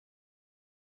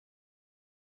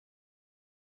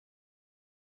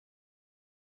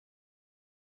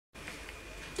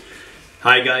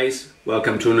Hi guys,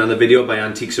 welcome to another video by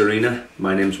Antiques Arena.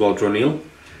 My name's Walter O'Neill.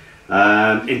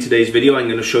 In today's video I'm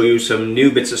going to show you some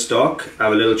new bits of stock,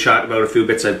 have a little chat about a few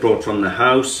bits I brought from the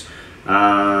house,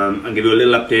 and give you a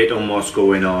little update on what's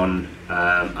going on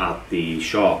at the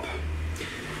shop.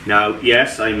 Now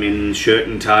yes, I'm in shirt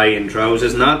and tie and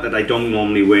trousers and that I don't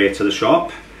normally wear to the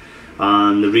shop,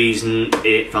 and the reason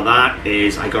for that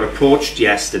is I got approached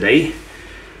yesterday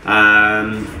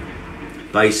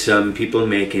by some people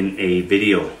making a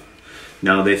video.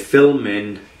 Now they're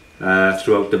filming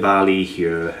throughout the valley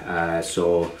here,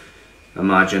 so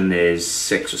imagine there's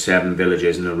 6 or 7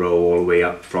 villages in a row all the way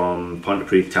up from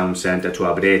Pontypridd town centre to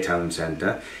Aberdare town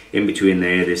centre. In between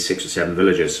there's 6 or 7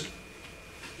 villages.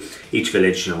 Each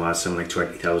village, you know, has something like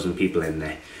 20,000 people in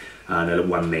there, and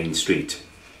one main street.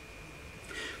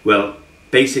 Well,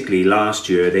 basically last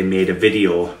year they made a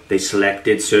video, they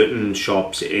selected certain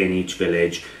shops in each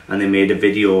village and they made a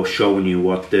video showing you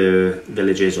what the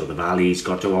villages or the valleys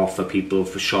got to offer people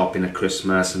for shopping at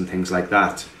Christmas and things like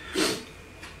that.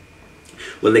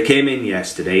 Well, they came in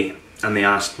yesterday and they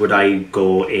asked would I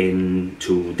go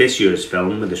into this year's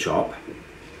film with the shop.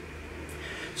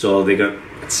 So they got,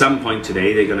 at some point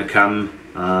today they're going to come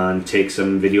and take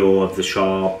some video of the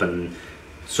shop and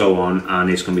so on, and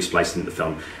it's going to be spliced into the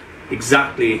film.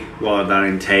 Exactly what that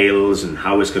entails and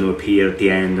how it's going to appear at the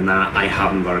end and that, I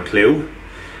haven't got a clue.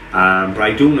 But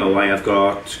I do know I have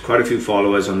got quite a few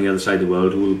followers on the other side of the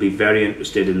world who will be very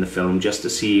interested in the film just to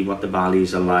see what the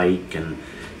valleys are like, and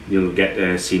you'll get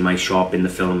to see my shop in the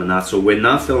film and that. So when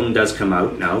that film does come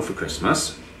out now for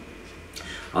Christmas,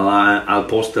 I'll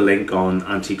post the link on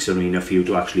Antiques Arena for you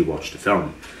to actually watch the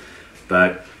film.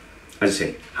 But as I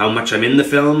say, how much I'm in the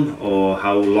film or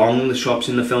how long the shop's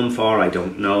in the film for, I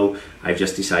don't know. I've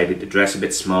just decided to dress a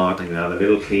bit smart. I'm going to have a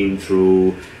little clean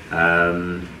through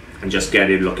and just get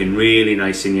it looking really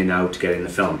nice in you now to get in the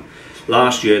film.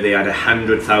 Last year they had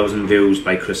 100,000 views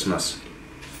by Christmas.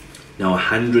 Now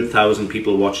 100,000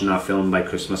 people watching that film by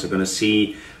Christmas are going to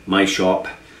see my shop,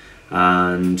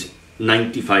 and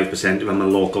 95% of them are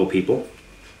local people.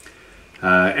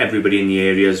 Everybody in the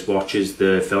areas watches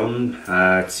the film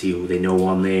to see who they know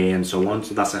on there and so on.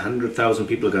 So that's 100,000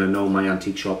 people are going to know my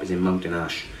antique shop is in Mountain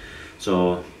Ash.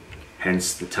 So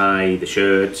hence the tie, the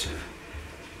shirt.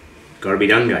 Got to be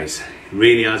done, guys. It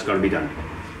really has got to be done.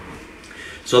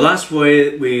 So that's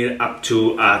where we're up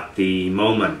to at the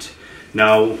moment.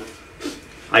 Now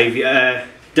I've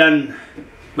done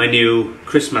my new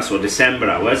Christmas or December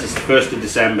hours. It's the 1st of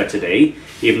December today,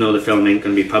 even though the film ain't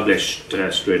going to be published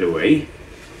straight away.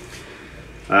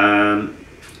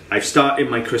 I've started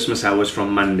my Christmas hours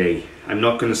from Monday. I'm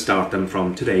not going to start them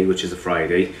from today, which is a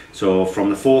Friday. So from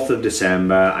the 4th of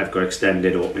December I've got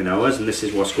extended opening hours, and this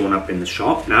is what's going up in the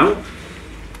shop now.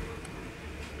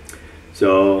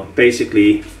 So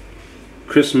basically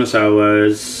Christmas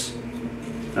hours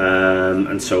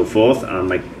and so forth, and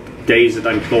my days that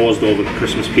I'm closed over the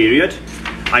Christmas period.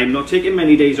 I'm not taking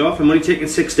many days off. I'm only taking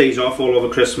 6 days off all over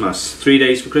Christmas. 3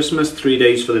 days for Christmas, 3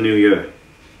 days for the New Year.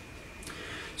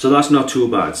 So that's not too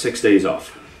bad, 6 days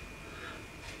off.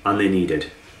 And they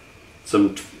needed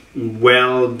some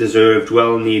well-deserved,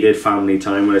 well-needed family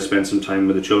time where I spent some time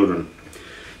with the children.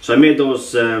 So I made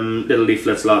those little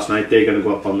leaflets last night. They're going to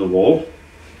go up on the wall.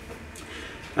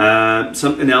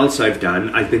 Something else I've done,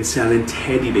 I've been selling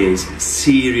teddy bears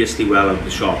seriously well at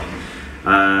the shop.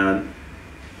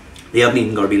 They haven't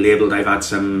even got to be labelled. I've had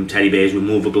some teddy bears with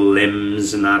movable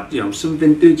limbs and that, you know, some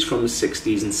vintage from the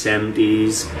 60s and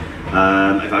 70s.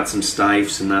 I've had some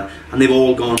Stifes and that, and they've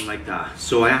all gone like that.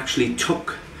 So I actually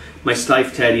took my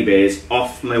Stife teddy bears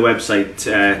off my website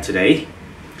today.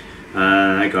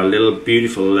 I got a little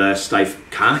beautiful Stife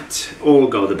cat, all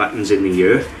got the buttons in the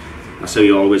ear. That's how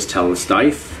you always tell the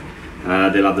Stife.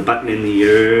 They'll have the button in the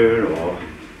ear or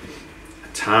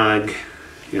a tag.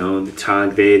 You know, the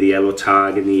tag there, the yellow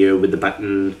tag in the ear with the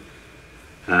button.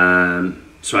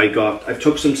 So I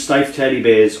took some Stife teddy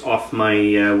bears off my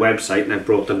website and I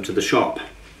brought them to the shop.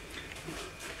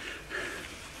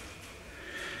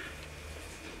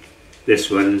 This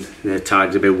one, the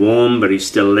tag's a bit warm, but he's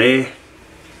still there.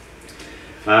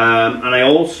 And I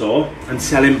also am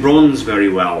selling bronze very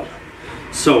well.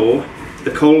 So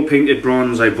the cold painted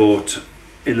bronze I bought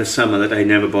in the summer that I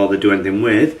never bothered to do anything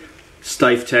with,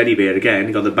 Stife teddy bear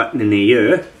again, got the button in the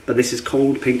ear, but this is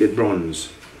cold painted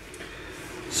bronze.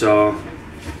 So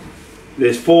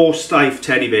there's 4 Stife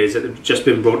teddy bears that have just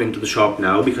been brought into the shop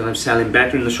now because I'm selling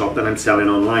better in the shop than I'm selling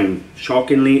online.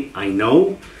 Shockingly, I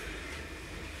know.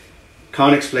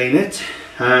 Can't explain it.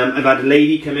 I've had a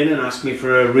lady come in and ask me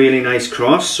for a really nice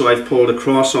cross, so I've pulled a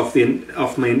cross off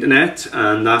my internet,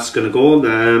 and that's going to go.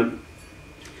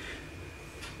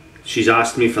 she's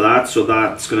asked me for that, so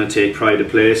that's going to take pride of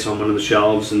place on one of the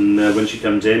shelves, and when she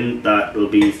comes in, that will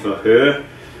be for her.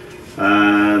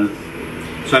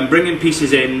 So I'm bringing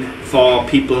pieces in for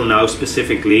people now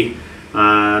specifically,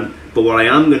 but what I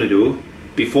am going to do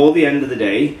before the end of the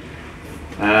day,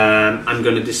 I'm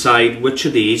going to decide which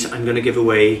of these I'm going to give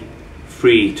away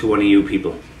free to one of you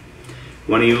people,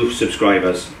 one of you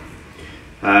subscribers.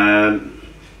 I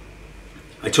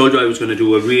told you I was going to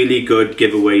do a really good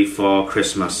giveaway for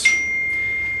Christmas.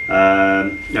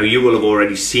 Now you will have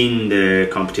already seen the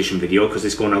competition video because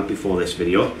it's going out before this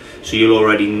video, so you'll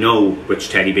already know which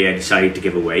teddy bear I decided to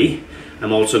give away.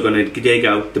 I'm also going to dig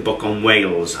out the book on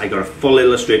Wales. I got a full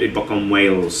illustrated book on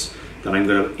Wales that I'm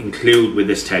going to include with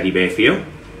this teddy bear for you.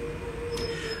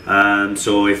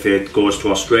 So if it goes to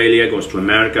Australia, goes to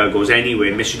America, goes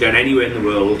anywhere, Michigan, anywhere in the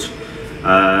world,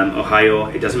 Ohio,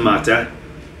 it doesn't matter,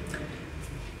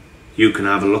 you can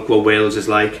have a look what Wales is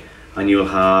like, and you'll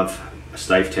have a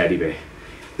Steiff teddy bear.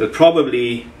 It'll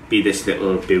probably be this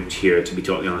little boot here, to be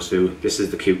totally honest with you. This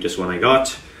is the cutest one I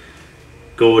got.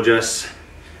 Gorgeous,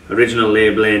 original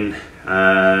labelling,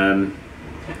 and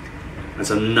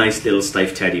some nice little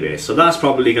Steiff teddy bear. So that's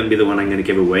probably going to be the one I'm going to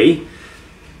give away.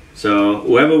 So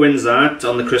whoever wins that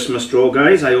on the Christmas draw,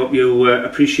 guys, I hope you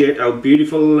appreciate how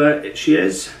beautiful she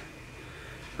is.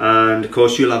 And of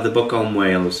course you'll have the book on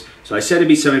Wales. So I said it'd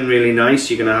be something really nice.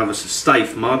 You're going to have a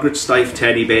Steiff, Margaret Steiff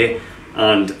teddy bear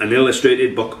and an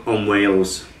illustrated book on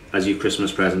Wales as your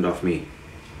Christmas present off me.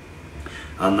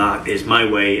 And that is my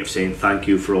way of saying thank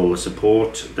you for all the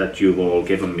support that you've all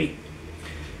given me.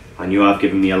 And you have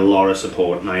given me a lot of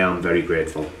support, and I am very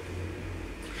grateful.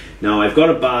 Now I've got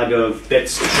a bag of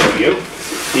bits to show you.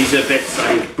 These are bits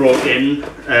I've brought in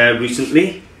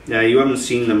recently. You haven't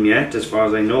seen them yet, as far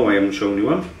as I know. I haven't shown you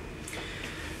one.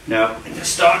 Now, I'm going to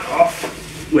start off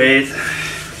with,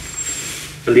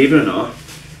 believe it or not,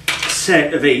 a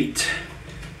set of 8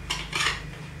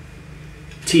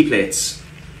 tea plates.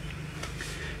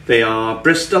 They are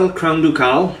Bristol Crown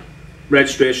Ducal,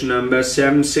 registration number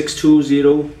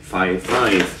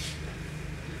 762055.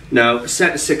 Now, a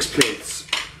set of 6 plates.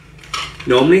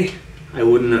 Normally, I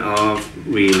wouldn't have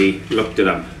really looked at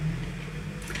them.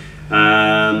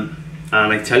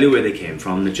 And I tell you where they came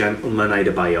from. The gentleman I had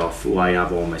to buy off, who I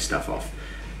have all my stuff off,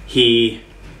 he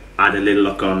had a little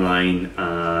look online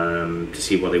to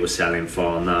see what they were selling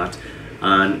for and that,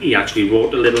 and he actually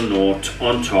wrote a little note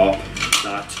on top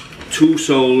that 2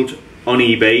 sold on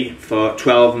eBay for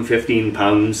 £12 and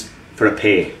 £15 for a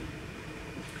pair,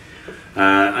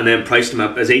 and then priced them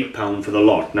up as £8 for the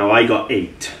lot. Now I got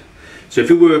 8, so if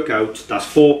you work out, that's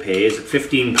 4 pairs at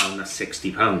 £15, that's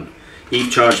 £60. He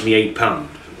charged me £8.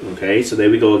 Okay, so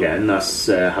there we go again. That's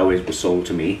how it was sold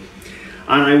to me.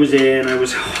 And I was there and I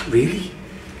was, oh, really?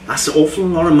 That's an awful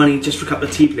lot of money just for a couple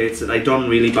of tea plates that I don't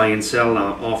really buy and sell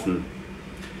that often.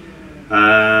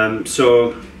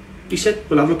 So he said,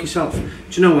 well, have a look yourself. Do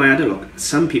you know why I had a look?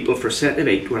 Some people for a set of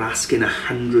 8 were asking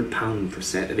 £100 for a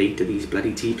set of 8 of these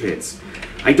bloody tea plates.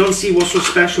 I don't see what's so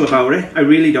special about it. I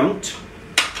really don't.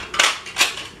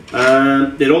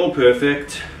 They're all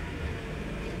perfect.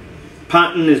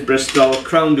 Pattern is Bristol,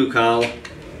 Crown Ducal,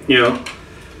 you know.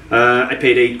 I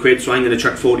paid £8, so I'm going to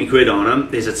chuck 40 quid on them.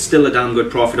 There's still a damn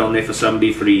good profit on there for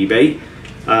somebody for eBay.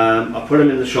 I'll put them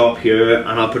in the shop here,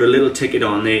 and I'll put a little ticket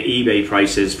on their eBay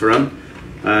prices for them,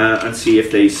 and see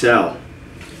if they sell.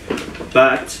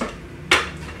 But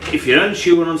if you're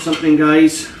unsure on something,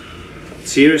 guys,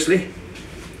 seriously,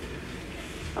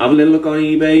 have a little look on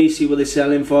eBay, see what they're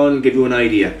selling for, and it'll give you an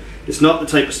idea. It's not the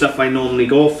type of stuff I normally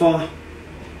go for.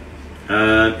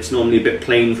 It's normally a bit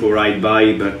plain for what I'd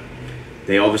buy, but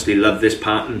they obviously love this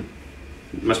pattern.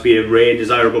 It must be a rare,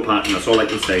 desirable pattern, that's all I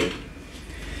can say.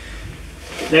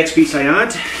 Next piece I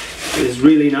had is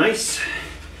really nice.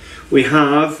 We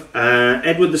have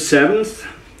Edward VII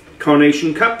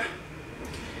Coronation Cup.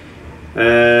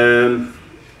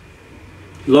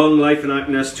 Long life and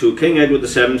happiness to King Edward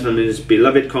VII and his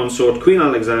beloved consort Queen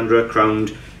Alexandra,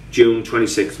 crowned June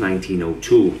 26,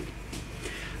 1902.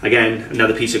 Again,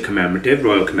 another piece of commemorative,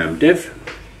 royal commemorative.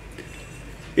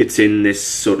 It's in this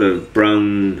sort of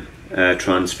brown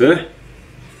transfer.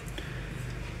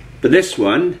 But this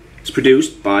one is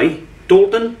produced by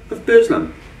Dalton of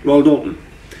Burslem, Royal Dalton.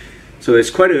 So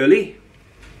it's quite early,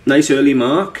 nice early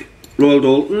mark, Royal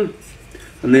Dalton,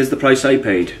 and there's the price I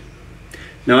paid.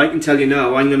 Now I can tell you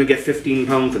now, I'm going to get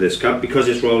 £15 for this cup because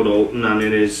it's Royal Dalton and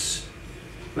it is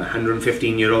a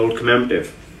 115-year-old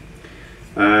commemorative.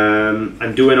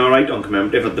 I'm doing alright on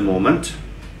commemorative at the moment.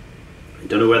 I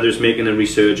don't know whether it's making a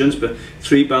resurgence, but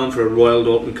 £3 for a Royal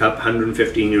Dalton Cup,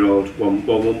 115-year-old.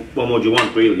 What more do you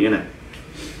want, really, innit?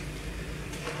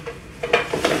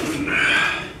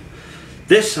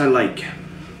 This I like.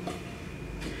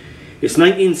 It's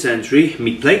 19th century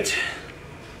meat plate.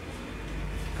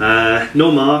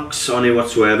 No marks on it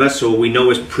whatsoever, so we know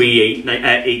it's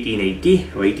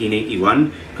pre-1880 or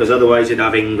 1881, because otherwise it'd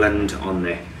have England on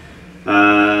there.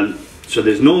 So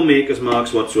there's no maker's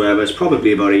marks whatsoever. It's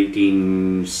probably about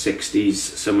 1860s,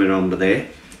 somewhere under there,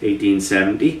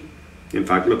 1870. In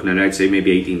fact, looking at it, I'd say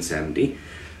maybe 1870.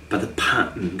 But the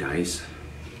pattern, guys.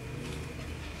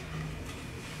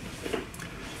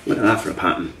 Look at that for a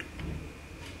pattern.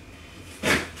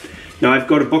 Now I've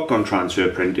got a book on transfer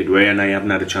printed way, and I haven't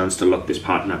had a chance to look this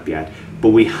pattern up yet. But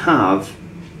we have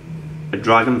a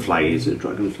dragonfly. Is it a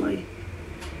dragonfly?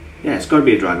 Yeah, it's got to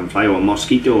be a dragonfly or a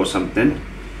mosquito or something.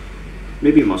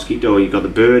 Maybe a mosquito. You've got the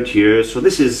bird here. So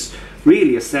this is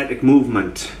really aesthetic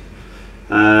movement.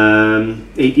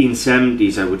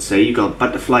 1870s, I would say. You got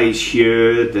butterflies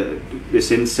here, this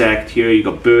insect here. You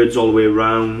got birds all the way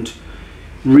around.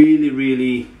 Really,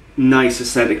 really nice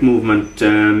aesthetic movement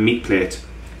meat plate.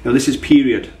 Now this is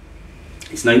period.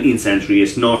 It's 19th century.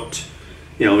 It's not,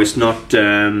 you know, it's not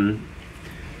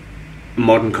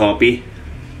modern copy.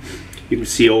 You can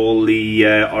see all the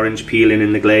orange peeling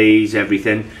in the glaze,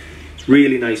 everything. It's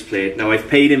really nice plate. Now I've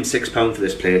paid him £6 for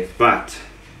this plate, but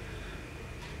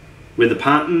with the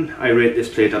pattern, I rate this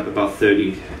plate up about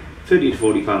 30 to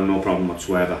 £40, no problem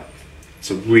whatsoever. It's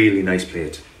a really nice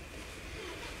plate.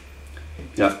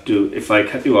 You have to, if I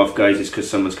cut you off, guys, it's because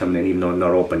someone's coming in, even though I'm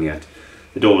not open yet.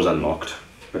 The door's unlocked,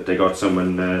 but they got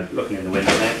someone looking in the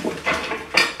window there.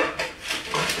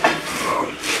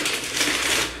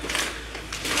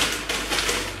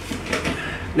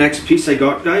 Next piece I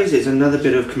got, guys, is another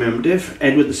bit of commemorative.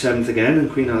 Edward VII again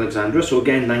and Queen Alexandra, so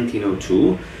again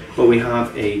 1902, but we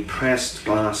have a pressed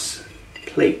glass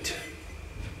plate.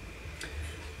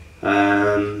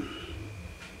 Bear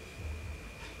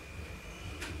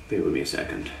with me a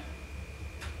second.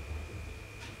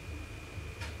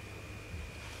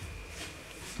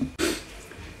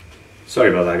 Sorry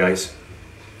about that, guys.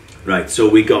 Right, so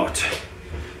we got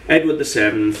Edward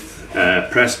VII,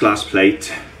 pressed glass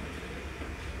plate.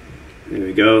 There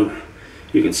we go.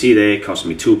 You can see there, it cost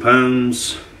me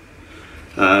 £2.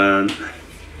 You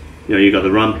know, you got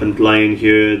the rampant lion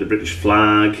here, the British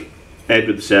flag,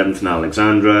 Edward VII and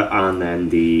Alexandra, and then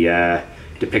the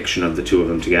depiction of the two of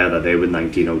them together there with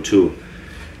 1902.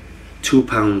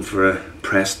 £2 for a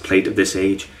pressed plate of this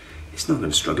age. It's not going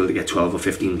to struggle to get £12 or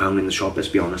 £15 in the shop, let's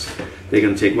be honest. They're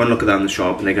going to take one look at that in the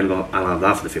shop and they're going to go, I'll have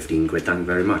that for the 15 quid, thank you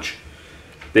very much.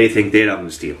 They think they're having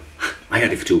a steal. I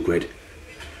had it for 2 quid.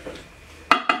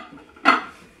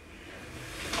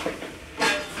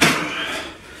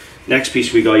 Next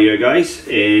piece we got here, guys,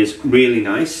 is really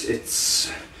nice.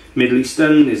 It's Middle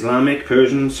Eastern, Islamic,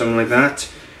 Persian, something like that.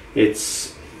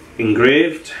 It's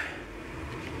engraved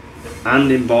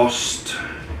and embossed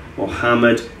or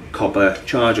hammered copper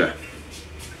charger.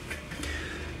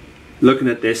 Looking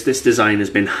at this design has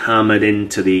been hammered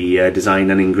into the design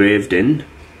and engraved in.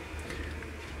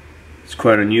 It's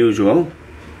quite unusual.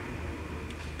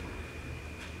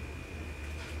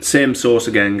 Same source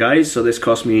again, guys, so this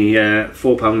cost me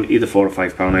 £4, either £4 or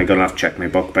 £5. I gotta have to check my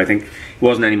book, but I think it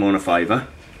wasn't any more than a £5.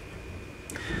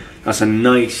 That's a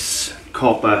nice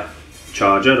copper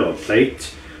charger or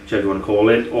plate, whichever you want to call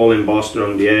it, all embossed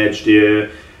around the edge there.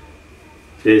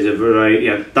 There's a variety,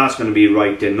 yeah, that's going to be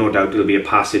right in, no doubt it'll be a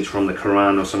passage from the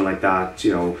Quran or something like that,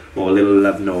 you know, or a little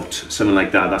love note, something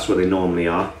like that. That's what they normally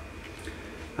are.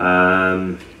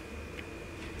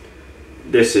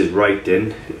 This is right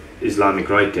in, Islamic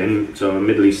right in, so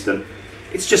Middle Eastern.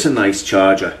 It's just a nice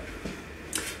charger.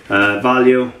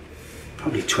 Value,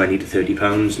 probably £20 to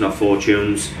 £30, not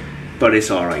fortunes, but it's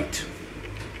alright.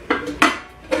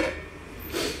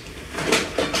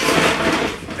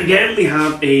 Again, we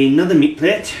have another meat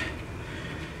plate,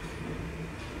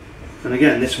 and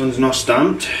again this one's not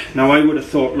stamped. Now I would have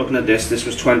thought, looking at this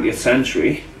was 20th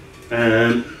century,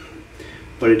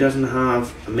 but it doesn't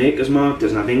have a maker's mark,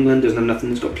 doesn't have England, doesn't have nothing.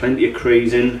 It's got plenty of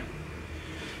craze in.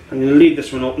 I'm going to leave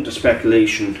this one open to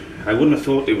speculation. I wouldn't have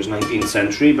thought it was 19th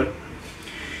century, but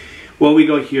what we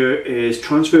got here is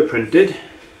transfer printed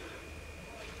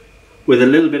with a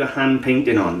little bit of hand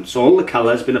painting on. So all the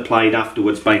colour's been applied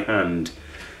afterwards by hand.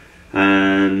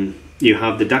 You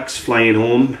have the ducks flying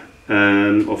home,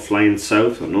 or flying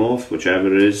south or north,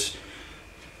 whichever it is.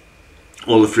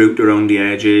 All the fruit around the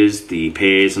edges, the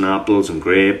pears and apples and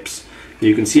grapes.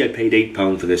 You can see I paid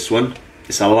 £8 for this one.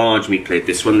 It's a large meat plate,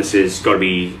 this one. This has got to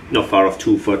be not far off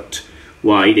 2 foot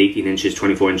wide, 18 inches,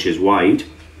 24 inches wide.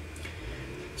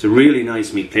 It's a really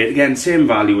nice meat plate. Again, same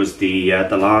value as the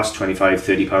last, £25,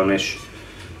 £30-ish.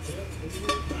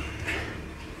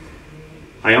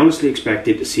 I honestly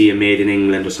expected to see a made in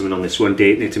England or something on this one,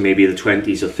 dating it to maybe the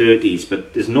 20s or 30s,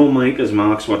 but there's no Michael's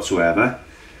marks whatsoever.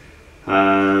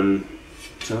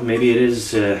 So maybe it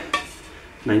is a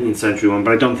 19th century one,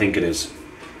 but I don't think it is.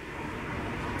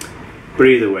 But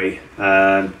either way,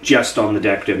 just on the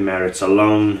decorative merits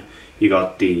alone, you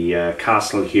got the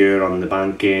castle here on the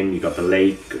banking, you got the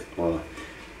lake, or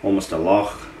almost a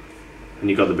loch, and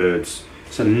you got the birds.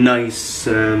 It's a nice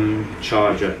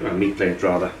charger, or meat plate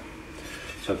rather.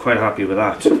 So I'm quite happy with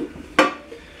that.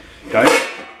 Guys,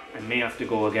 I may have to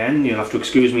go again. You'll have to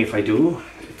excuse me if I do.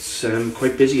 It's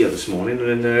quite busy here this morning,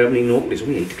 and it's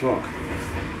only 8 o'clock.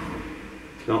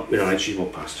 No, we're alright, she's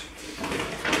walked past.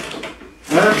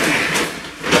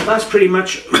 That's pretty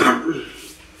much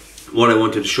what I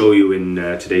wanted to show you in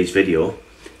today's video.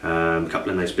 A couple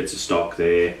of nice bits of stock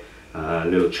there. A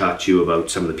little chat to you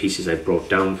about some of the pieces I brought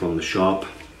down from the shop.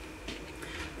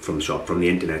 From the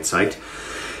internet site.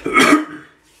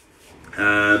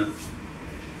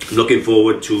 Looking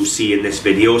forward to seeing this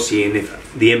video, seeing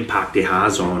if the impact it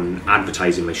has on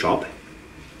advertising my shop.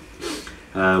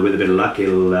 With a bit of luck,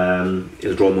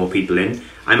 it'll draw more people in.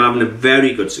 I'm having a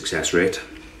very good success rate.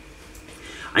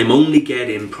 I'm only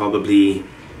getting probably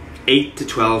 8 to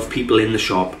 12 people in the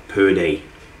shop per day.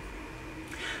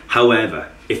 However,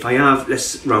 if I have,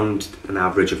 let's round an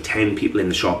average of 10 people in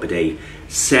the shop a day,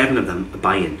 7 of them are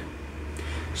buying.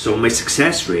 So my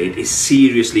success rate is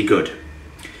seriously good.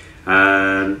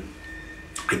 I've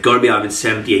got to be having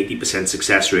 70-80%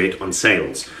 success rate on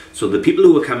sales. So the people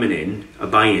who are coming in are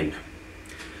buying.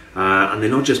 And they're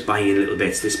not just buying little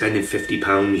bits, they're spending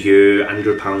 £50 here,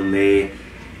 £100 there,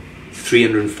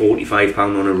 £345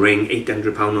 on a ring,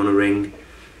 £800 on a ring.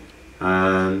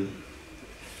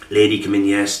 Lady came in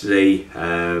yesterday,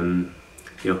 4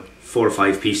 or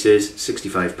 5 pieces,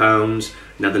 £65.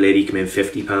 Another lady came in,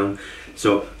 £50.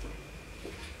 So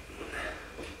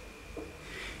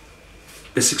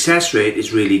the success rate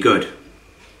is really good.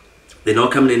 They're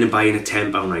not coming in and buying a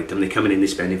 £10 item, they're coming in, they're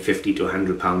spending £50 to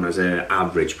 £100 as an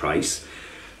average price.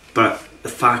 But the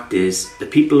fact is, the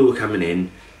people who are coming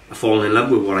in are falling in love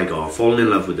with what I got, falling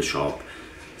in love with the shop.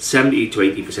 70 to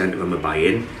 80% of them are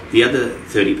buying. The other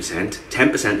 30%,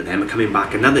 10% of them are coming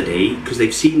back another day because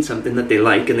they've seen something that they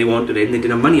like and they want it in, they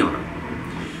didn't have money on them.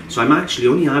 So I'm actually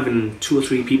only having 2 or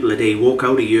 3 people a day walk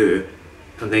out a year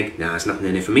and think, nah, there's nothing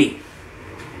in it for me.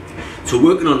 So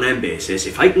working on that basis,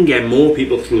 if I can get more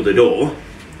people through the door,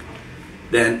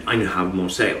 then I'm going to have more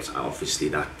sales. Obviously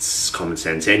that's common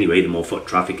sense anyway, the more foot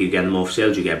traffic you get, the more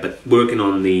sales you get, but working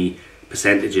on the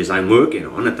percentages I'm working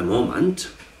on at the moment,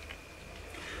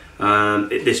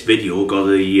 this video got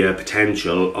the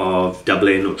potential of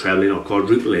doubling or trebling or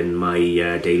quadrupling my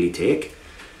daily take.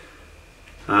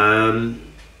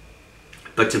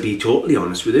 But to be totally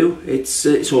honest with you,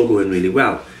 it's all going really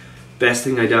well. Best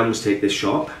thing I done was take this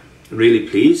shop. Really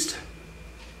pleased.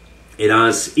 It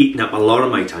has eaten up a lot of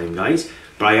my time, guys,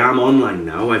 but I am online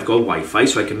now. I've got Wi-Fi,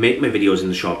 so I can make my videos in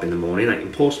the shop in the morning. I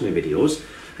can post my videos.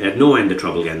 I had no end of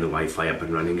trouble getting the Wi-Fi up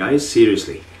and running, guys,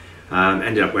 seriously.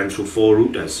 Ended up went through 4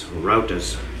 routers.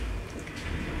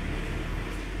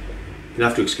 You'll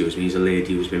have to excuse me, he's a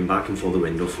lady who's been back and forth the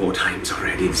window 4 times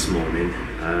already this morning.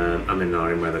 I'm in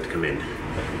Northern weather to come in.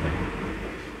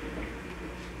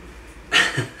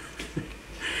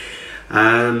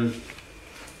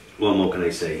 What more can I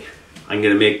say? I'm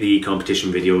going to make the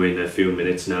competition video in a few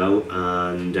minutes now,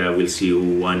 and we'll see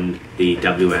who won the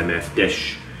WMF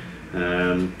dish.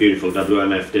 Beautiful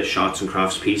WMF dish arts and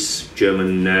crafts piece,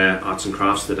 German arts and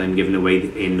crafts that I'm giving away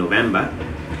in November.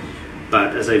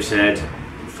 But as I've said,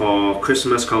 for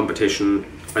Christmas competition,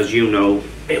 as you know,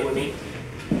 bear with me,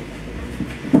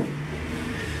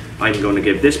 I'm going to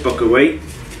give this book away.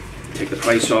 Take the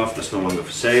price off, that's no longer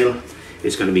for sale.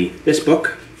 It's going to be this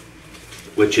book,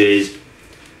 which is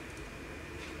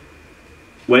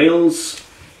Wales,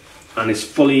 and it's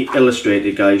fully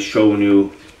illustrated, guys, showing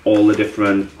you all the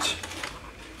different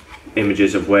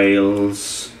images of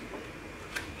Wales,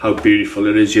 how beautiful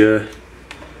it is here.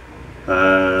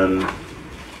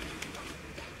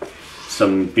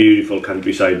 Some beautiful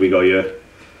countryside we got here.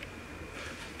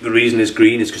 The reason it's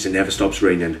green is because it never stops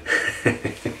raining.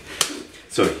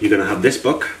 So you're going to have this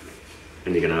book,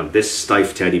 and you're going to have this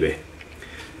Stife teddy bear.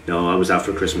 Now, I was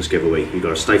after a Christmas giveaway. You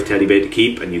got a Stife teddy bear to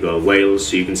keep, and you got Wales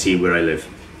so you can see where I live.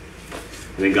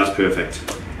 I think that's perfect.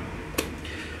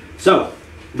 So,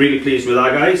 really pleased with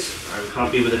that, guys. I'm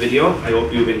happy with the video. I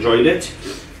hope you've enjoyed it.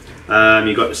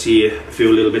 You got to see a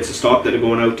few little bits of stock that are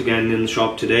going out again in the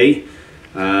shop today.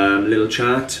 Little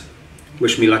chat.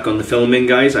 Wish me luck on the filming,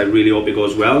 guys. I really hope it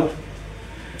goes well.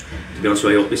 To be honest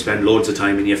with you, I hope you spend loads of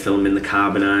time in here filming the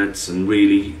cabinets and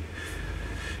really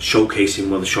showcasing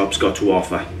what the shop's got to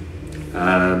offer.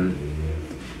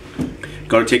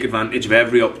 Got to take advantage of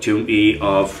every opportunity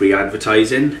of free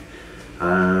advertising.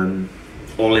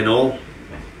 All in all,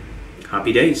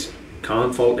 happy days.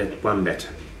 Can't fault it one bit.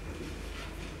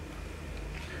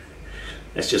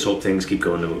 Let's just hope things keep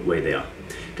going the way they are.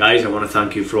 Guys, I want to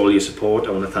thank you for all your support.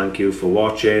 I want to thank you for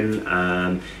watching.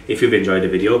 If you've enjoyed the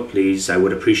video, please, I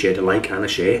would appreciate a like and a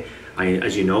share.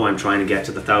 As you know, I'm trying to get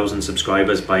to the 1,000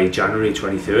 subscribers by January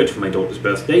 23rd for my daughter's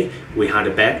birthday. We had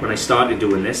a bet when I started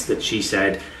doing this that she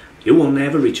said, you will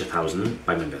never reach 1,000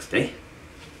 by my birthday.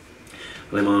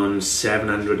 Well, I'm on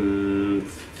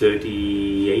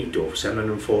 738 or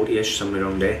 740-ish, somewhere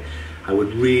around there. I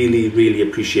would really, really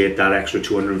appreciate that extra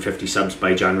 250 subs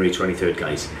by January 23rd,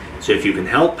 guys. So if you can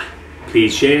help,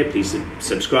 please share, please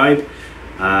subscribe.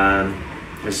 As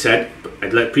I said,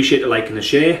 I'd appreciate a like and a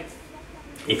share.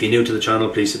 If you're new to the channel,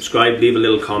 please subscribe. Leave a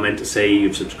little comment to say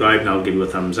you've subscribed and I'll give you a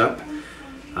thumbs up.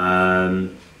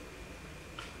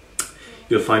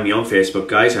 You'll find me on Facebook,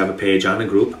 guys. I have a page and a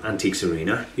group, Antiques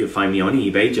Arena. You'll find me on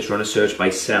eBay. Just run a search by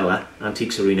seller,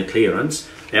 Antiques Arena clearance.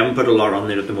 I haven't put a lot on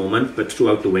there at the moment, but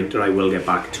throughout the winter I will get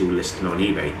back to listing on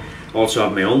eBay. Also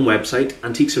have my own website,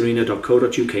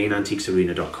 antiquesarena.co.uk and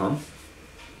antiquesarena.com.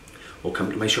 Or come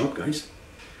to my shop, guys.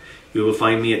 You will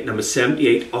find me at number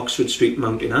 78 Oxford Street,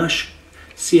 Mountain Ash,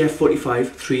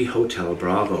 CF45 3 Hotel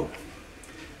Bravo.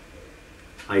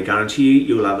 I guarantee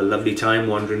you'll have a lovely time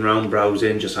wandering around,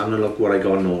 browsing, just having a look what I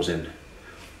got nosing.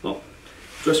 Well,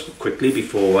 just quickly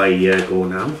before I go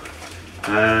now,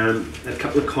 a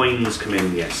couple of coins come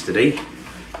in yesterday.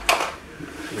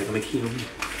 Have I got my key on me?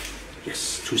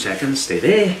 Yes, 2 seconds, stay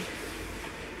there.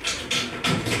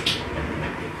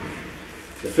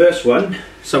 The first one,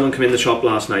 someone came in the shop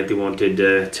last night, they wanted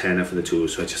a tenner for the two,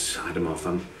 so I just had them off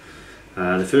them.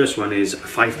 The first one is a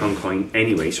 £5 coin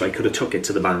anyway, so I could have took it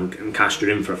to the bank and cashed it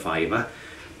in for a fiver.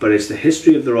 But it's the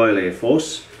history of the Royal Air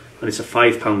Force, and it's a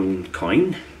 £5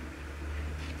 coin.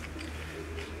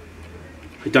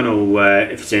 I don't know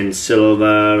if it's in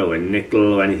silver or in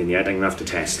nickel or anything yet, I'm going to have to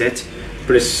test it.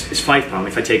 But it's £5,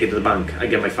 if I take it to the bank, I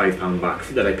get my £5 back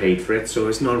that I paid for it, so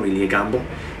it's not really a gamble.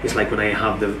 It's like when I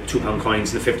have the £2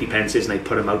 coins and the 50 pences and I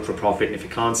put them out for profit, and if I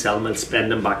can't sell them, I'll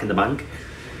spend them back in the bank.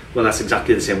 Well, that's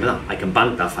exactly the same with that. I can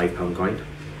bank that £5 coin.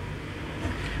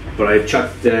 But I've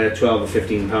chucked 12 or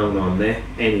 £15 on there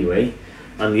anyway.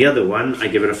 And the other one, I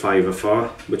give it a fiver for,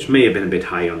 which may have been a bit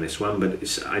high on this one, but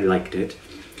I liked it,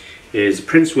 is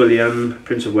Prince William,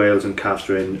 Prince of Wales and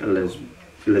Catherine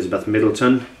Elizabeth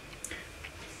Middleton,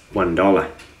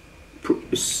 $1.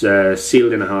 It's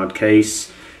sealed in a hard case.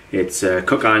 It's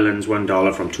Cook Islands,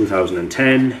 $1 from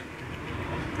 2010.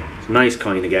 It's a nice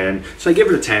coin again. So I give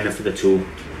her a tenner for the two.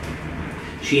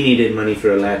 She needed money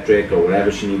for electric or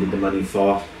whatever she needed the money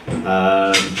for.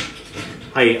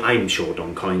 I'm short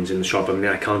on coins in the shop. I mean,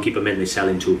 I can't keep them in, they're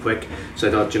selling too quick. So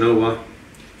I thought, you know what?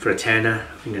 For a tenner,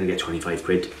 I'm going to get 25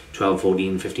 quid. 12,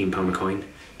 14, £15 a coin.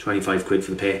 25 quid for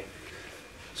the pair.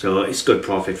 So it's good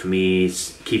profit for me.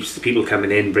 It keeps the people coming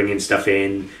in, bringing stuff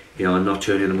in. You know, I'm not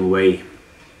turning them away.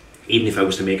 Even if I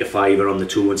was to make a fiver on the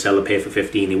two and sell the pair for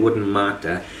 15, it wouldn't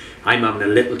matter. I'm having a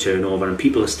little turnover and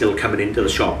people are still coming into the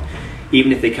shop.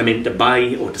 Even if they come in to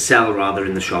buy, or to sell rather,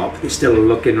 in the shop, they're still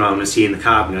looking around and seeing the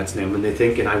cabinets, and then when they're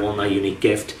thinking, I want that unique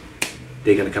gift,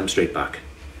 they're going to come straight back.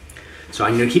 So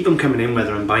I'm going to keep them coming in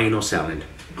whether I'm buying or selling.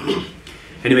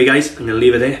 Anyway guys, I'm going to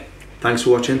leave it there. Thanks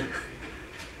for watching.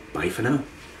 Bye for now.